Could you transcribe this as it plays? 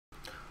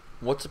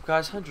What's up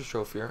guys,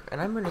 HunterStroph here,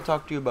 and I'm going to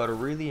talk to you about a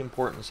really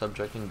important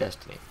subject in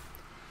Destiny.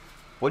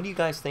 What do you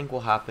guys think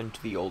will happen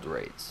to the old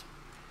raids?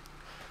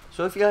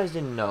 So if you guys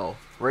didn't know,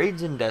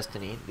 raids in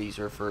Destiny, these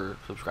are for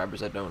subscribers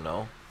that don't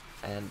know,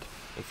 and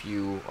if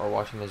you are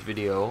watching this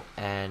video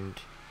and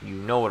you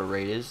know what a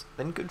raid is,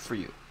 then good for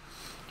you.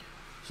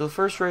 So the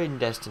first raid in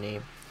Destiny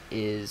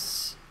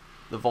is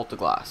the Vault of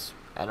Glass,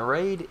 and a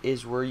raid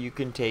is where you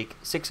can take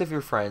 6 of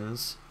your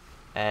friends,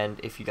 and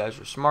if you guys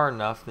are smart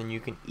enough, then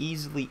you can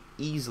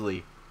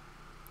easily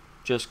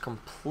just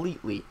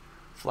completely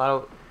flat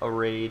out a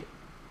raid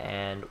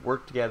and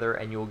work together,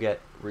 and you'll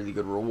get really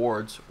good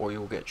rewards, or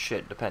you'll get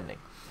shit depending.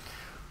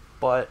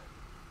 But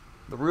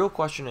the real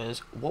question is,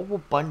 what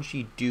will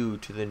Bungie do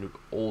to the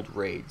old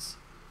raids?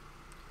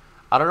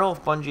 I don't know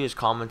if Bungie has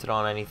commented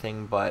on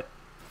anything, but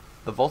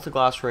the Vault of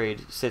Glass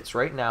raid sits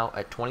right now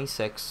at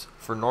 26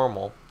 for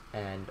normal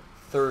and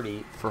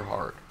 30 for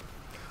hard.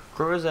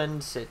 Crow's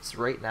End sits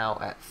right now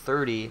at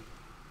 30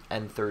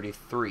 and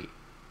 33.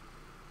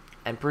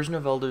 And Prison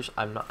of Elders,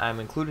 I'm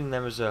including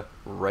them as a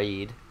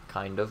raid,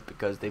 kind of,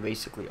 because they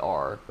basically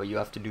are, but you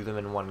have to do them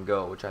in one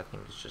go, which I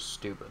think is just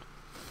stupid.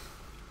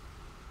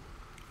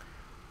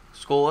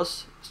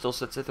 Skolas still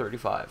sits at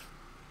 35.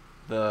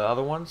 The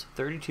other ones,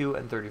 32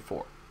 and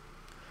 34.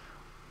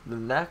 The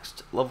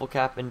next level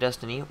cap in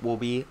Destiny will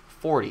be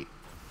 40.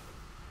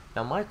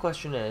 Now my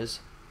question is,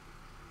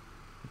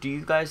 do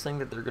you guys think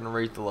that they're going to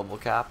raise the level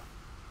cap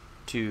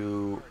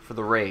for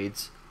the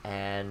raids,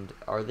 and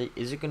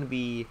is it going to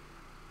be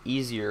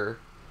easier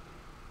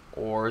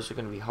or is it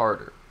going to be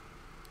harder?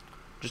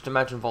 Just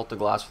imagine Vault of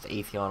Glass with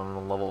Atheon on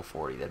a level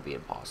 40, that'd be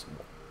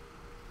impossible.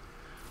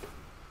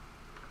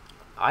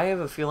 I have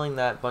a feeling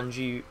that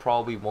Bungie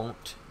probably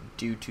won't,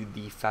 due to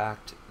the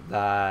fact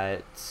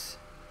that,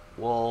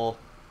 well,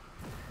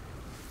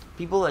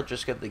 people that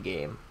just get the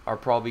game are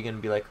probably going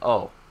to be like,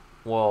 oh,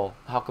 well,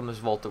 how come this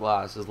Vault of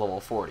Glass is level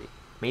 40?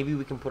 Maybe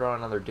we can put on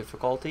another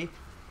difficulty.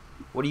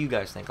 What do you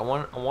guys think? I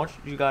want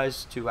you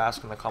guys to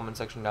ask in the comment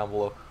section down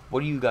below, what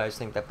do you guys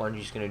think that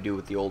Bungie's going to do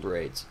with the old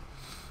raids?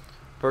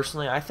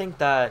 Personally, I think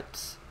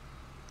that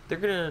they're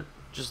going to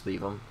just leave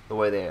them the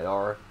way they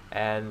are.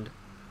 And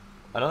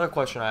another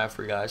question I have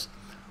for you guys,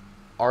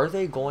 are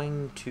you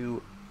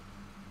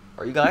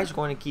guys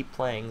going to keep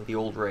playing the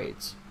old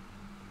raids?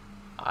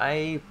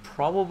 I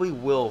probably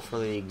will for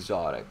the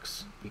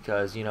exotics,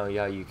 because, you know,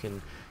 yeah, you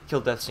can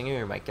kill Deathsinger,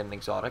 you might get an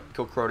exotic.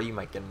 Kill Crota, you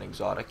might get an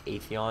exotic.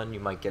 Atheon, you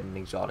might get an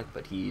exotic,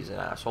 but he's an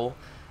asshole.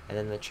 And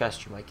then the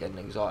chest, you might get an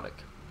exotic.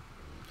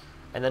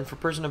 And then for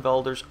Prison of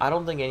Elders, I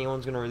don't think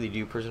anyone's going to really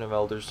do Prison of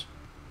Elders.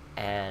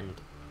 And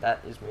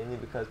that is mainly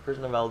because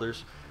Prison of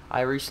Elders,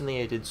 I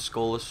did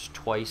Skolas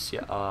twice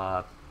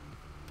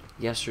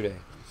yesterday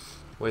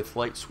with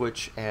Light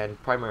Switch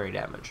and primary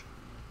damage.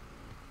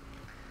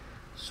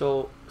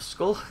 So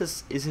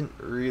Skolas isn't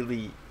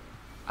really,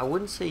 I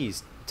wouldn't say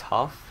he's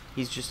tough,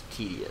 he's just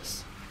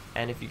tedious.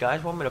 And if you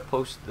guys want me to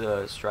post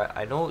the strat,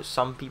 I know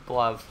some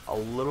people have a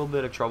little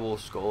bit of trouble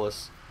with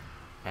Skolas,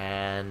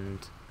 and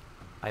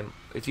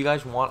if you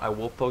guys want, I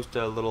will post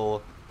a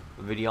little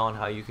video on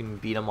how you can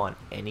beat him on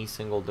any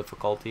single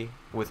difficulty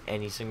with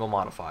any single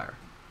modifier,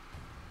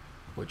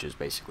 which is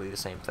basically the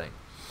same thing.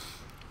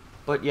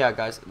 But yeah,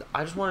 guys,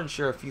 I just wanted to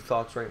share a few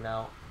thoughts right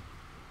now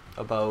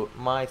about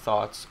my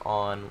thoughts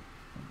on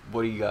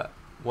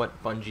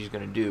what Bungie's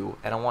going to do,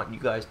 and I want you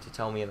guys to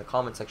tell me in the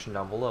comment section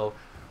down below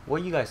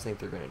what you guys think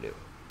they're going to do.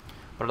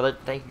 But I'd like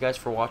to thank you guys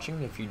for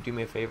watching. If you do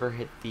me a favor,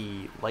 hit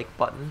the like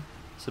button,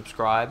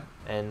 subscribe,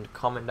 and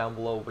comment down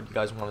below what you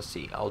guys want to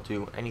see. I'll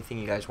do anything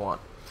you guys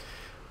want.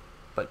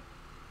 But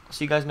I'll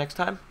see you guys next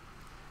time,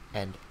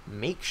 and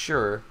make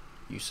sure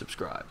you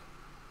subscribe.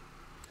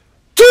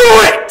 Do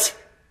it!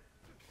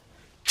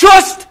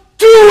 Just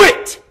do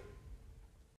it!